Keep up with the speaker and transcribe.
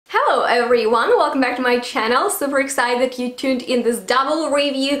Hello everyone, welcome back to my channel. Super excited that you tuned in this double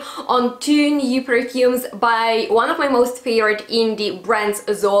review on two new perfumes by one of my most favorite indie brands,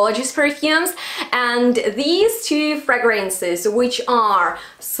 ZOOLOGIST Perfumes. And these two fragrances, which are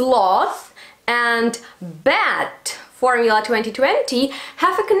Sloth and Bat Formula 2020,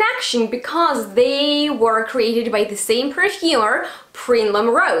 have a connection because they were created by the same perfumer, PRIN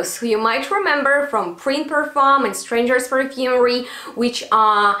LOMROS, who you might remember from PRIN Perfume and Stranger's Perfumery, which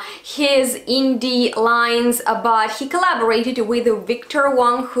are his indie lines, but he collaborated with Victor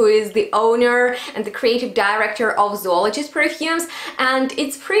Wong, who is the owner and the creative director of ZOOLOGIST Perfumes. And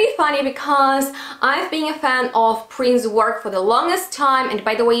it's pretty funny because I've been a fan of PRIN's work for the longest time, and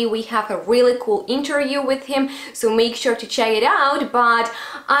by the way, we have a really cool interview with him, so make sure to check it out. But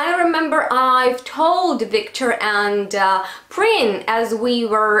I remember I've told Victor and PRIN as we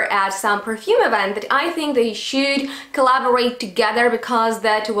were at some perfume event that I think they should collaborate together because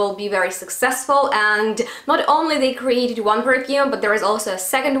that will be very successful. And not only they created one perfume, but there is also a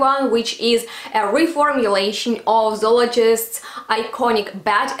second one, which is a reformulation of ZOOLOGIST's iconic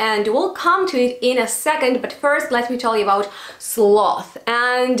Bat, and we'll come to it in a second. But first, let me tell you about Sloth.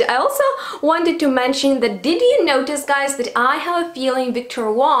 And I also wanted to mention that, did you notice, guys, that I have a feeling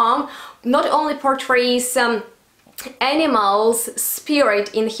Victor Wong not only portrays animals'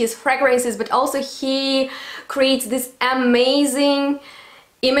 spirit in his fragrances, but also he creates these amazing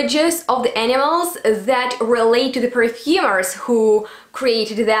images of the animals that relate to the perfumers who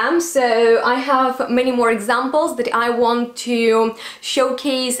created them. So I have many more examples that I want to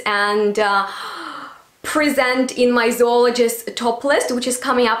showcase and present in my ZOOLOGIST top list, which is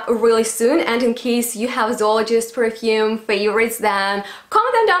coming up really soon. And in case you have ZOOLOGIST perfume favorites, then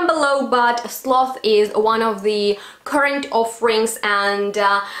comment them down below. But Sloth is one of the current offerings, and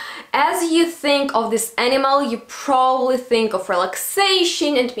as you think of this animal, you probably think of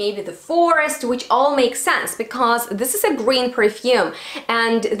relaxation and maybe the forest, which all makes sense because this is a green perfume,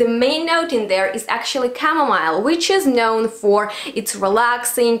 and the main note in there is actually chamomile, which is known for its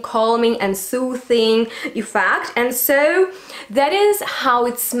relaxing, calming and soothing effect. And so that is how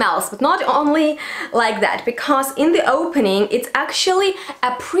it smells. But not only like that, because in the opening it's actually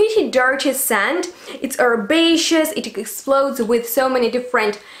a pretty dirty scent. It's herbaceous, it explodes with so many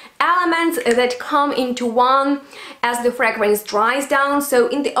different elements that come into one as the fragrance dries down. So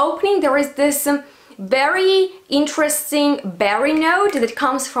in the opening there is this very interesting berry note that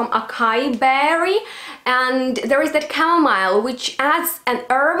comes from acai berry, and there is that chamomile, which adds an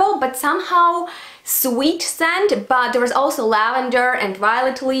herbal but somehow sweet scent. But there is also lavender and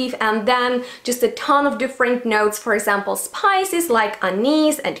violet leaf, and then just a ton of different notes, for example spices like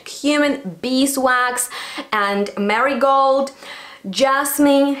anise and cumin, beeswax and marigold,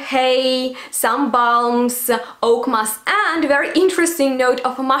 jasmine, hay, some balms, oak moss, and very interesting note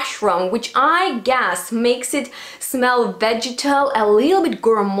of a mushroom, which I guess makes it smell vegetal, a little bit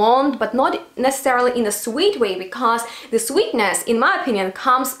gourmand, but not necessarily in a sweet way, because the sweetness, in my opinion,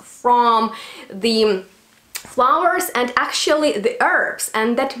 comes from the flowers and actually the herbs,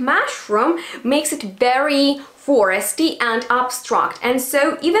 and that mushroom makes it very foresty and abstract. And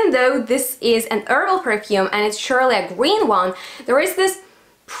so even though this is an herbal perfume and it's surely a green one, there is this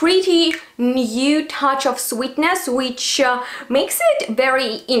pretty new touch of sweetness which makes it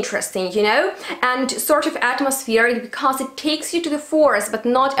very interesting, you know, and sort of atmospheric, because it takes you to the forest, but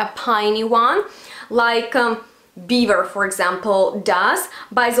not a piney one like Beaver, for example, does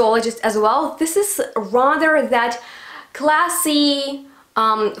by ZOOLOGIST as well. This is rather that classy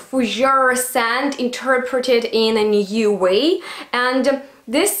fougere scent interpreted in a new way. And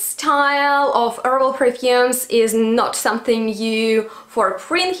this style of herbal perfumes is not something new for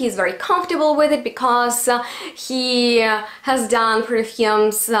PRIN. He's very comfortable with it because he has done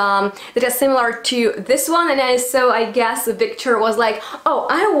perfumes that are similar to this one, and so I guess Victor was like, oh,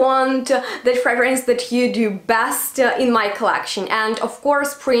 I want that fragrance that you do best in my collection. And of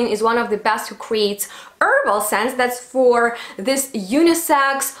course PRIN is one of the best who creates herbal scents that's for this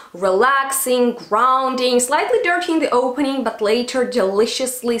unisex, relaxing, grounding, slightly dirty in the opening, but later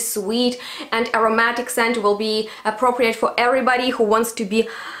deliciously sweet and aromatic scent will be appropriate for everybody who wants to be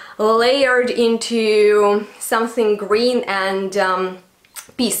layered into something green and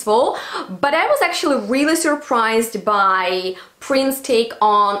peaceful. But I was actually really surprised by PRIN's take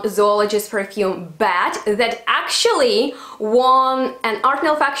on ZOOLOGIST perfume Bat, that actually won an Art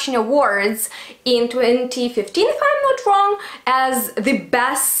and Fashion Awards in 2015, if I'm not wrong, as the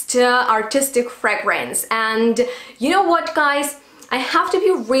best artistic fragrance. And you know what, guys, I have to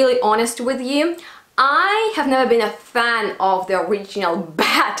be really honest with you. I have never been a fan of the original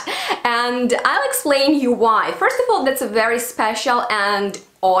Bat, and I'll explain you why. First of all, that's a very special and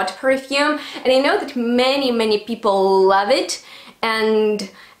odd perfume, and I know that many people love it and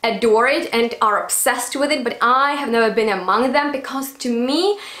adore it and are obsessed with it, but I have never been among them because to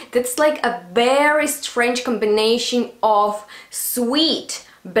me that's like a very strange combination of sweet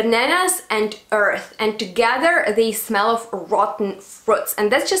bananas and earth, and together they smell of rotten fruits,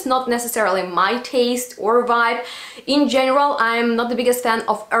 and that's just not necessarily my taste or vibe. In general, I'm not the biggest fan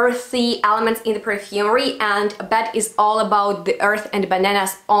of earthy elements in the perfumery, and that is all about the earth and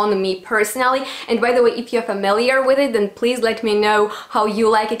bananas on me personally. And by the way, if you're familiar with it, then please let me know how you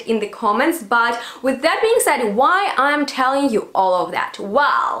like it in the comments. But with that being said, why I'm telling you all of that?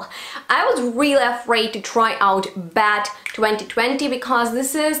 Well, I was really afraid to try out Bad 2020 because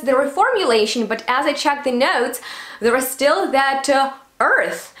this is the reformulation, but as I checked the notes, there is still that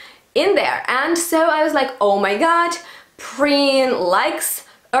earth in there, and so I was like, oh my god, PRIN likes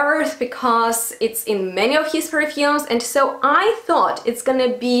earth because it's in many of his perfumes, and so I thought it's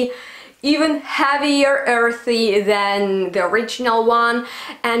gonna be even heavier earthy than the original one,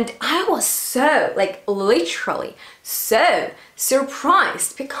 and I was so, like, literally so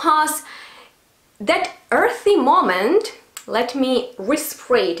surprised because that earthy moment, let me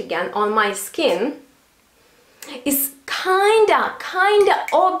respray it again on my skin, is kinda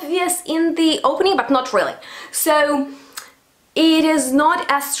obvious in the opening, but not really. So it is not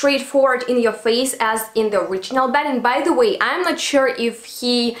as straightforward in your face as in the original Bad. And by the way, I'm not sure if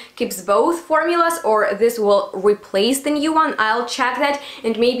he keeps both formulas or this will replace the new one. I'll check that,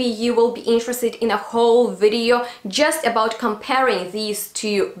 and maybe you will be interested in a whole video just about comparing these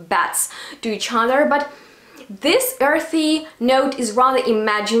two Bads to each other. But this earthy note is rather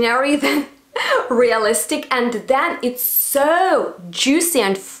imaginary than realistic, and then it's so juicy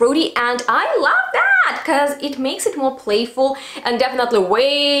and fruity, and I love that because it makes it more playful and definitely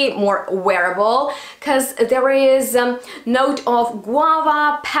way more wearable, because there is a note of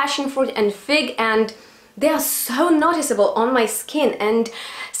guava, passion fruit and fig, and they are so noticeable on my skin, and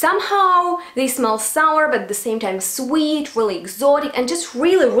somehow they smell sour but at the same time sweet, really exotic, and just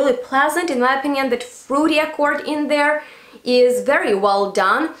really pleasant. In my opinion, that fruity accord in there is very well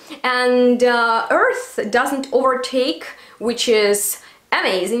done, and earth doesn't overtake, which is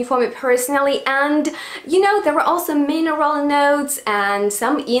amazing for me personally. And you know, there were also mineral notes and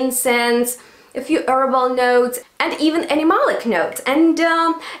some incense, a few herbal notes, and even animalic notes. And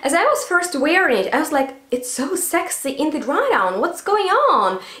as I was first wearing it, I was like, it's so sexy in the dry down, what's going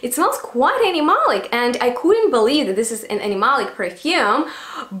on? It smells quite animalic, and I couldn't believe that this is an animalic perfume.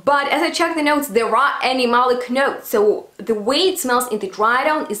 But as I checked the notes, there are animalic notes, so the way it smells in the dry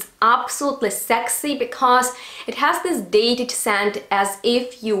down is absolutely sexy because it has this dated scent as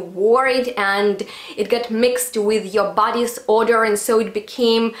if you wore it and it got mixed with your body's odor, and so it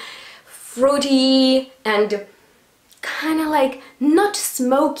became fruity and kind of like not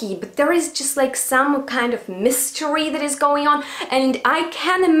smoky, but there is just like some kind of mystery that is going on, and I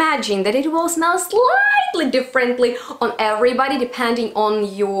can imagine that it will smell slightly differently on everybody depending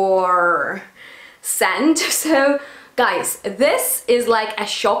on your scent. So guys, this is like a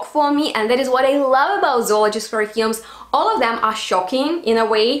shock for me, and that is what I love about Zoologist perfumes. All of them are shocking in a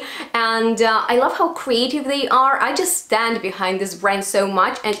way, and I love how creative they are. I just stand behind this brand so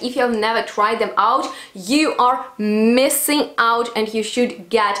much, and if you have never tried them out, you are missing out, and you should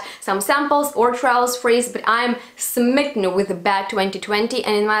get some samples or trial sprays. But I'm smitten with the Bad 2020,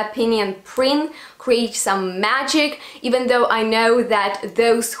 and in my opinion, PRIN create some magic, even though I know that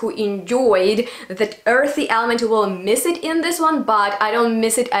those who enjoyed that earthy element will miss it in this one, but I don't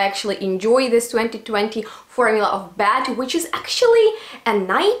miss it. I actually enjoy this 2020 formula of Bad, which is actually a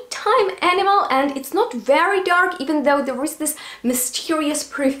nighttime animal, and it's not very dark, even though there is this mysterious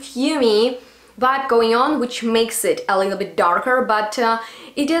perfumey vibe going on, which makes it a little bit darker, but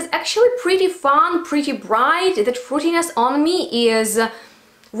it is actually pretty fun, pretty bright. That fruitiness on me is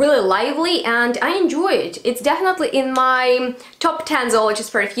really lively, and I enjoy it. It's definitely in my top 10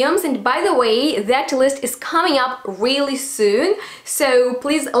 Zoologist perfumes, and by the way, that list is coming up really soon, so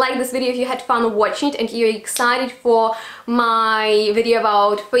please like this video if you had fun watching it and you're excited for my video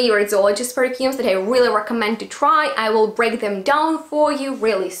about favorite Zoologist perfumes that I really recommend to try. I will break them down for you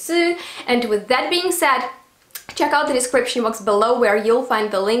really soon, and with that being said, check out the description box below where you'll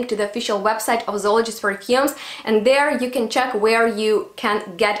find the link to the official website of Zoologist perfumes, and there you can check where you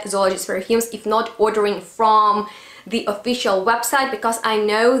can get Zoologist perfumes if not ordering from the official website, because I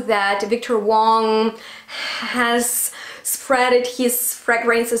know that Victor Wong has spread his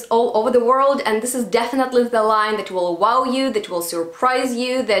fragrances all over the world, and this is definitely the line that will wow you, that will surprise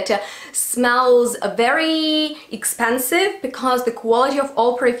you, that smells very expensive because the quality of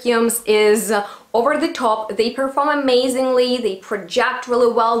all perfumes is over the top. They perform amazingly, they project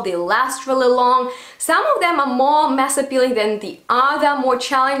really well, they last really long. Some of them are more mass appealing than the other, more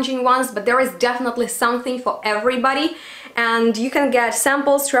challenging ones, but there is definitely something for everybody. And you can get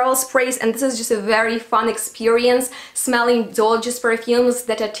samples, travel sprays, and this is just a very fun experience smelling Zoologist perfumes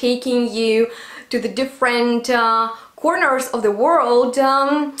that are taking you to the different corners of the world,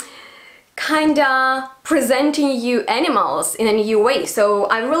 kinda presenting you animals in a new way. So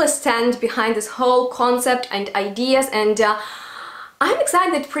I really stand behind this whole concept and ideas, and I'm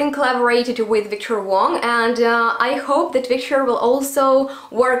excited that PRIN collaborated with Victor Wong, and I hope that Victor will also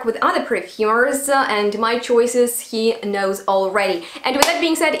work with other perfumers, and my choices he knows already. And with that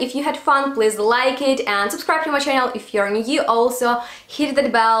being said, if you had fun, please like it and subscribe to my channel. If you're new, also hit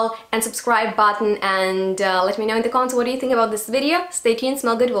that bell and subscribe button, and let me know in the comments what do you think about this video. Stay tuned,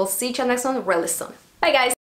 smell good, we'll see each other next one really soon. Bye guys!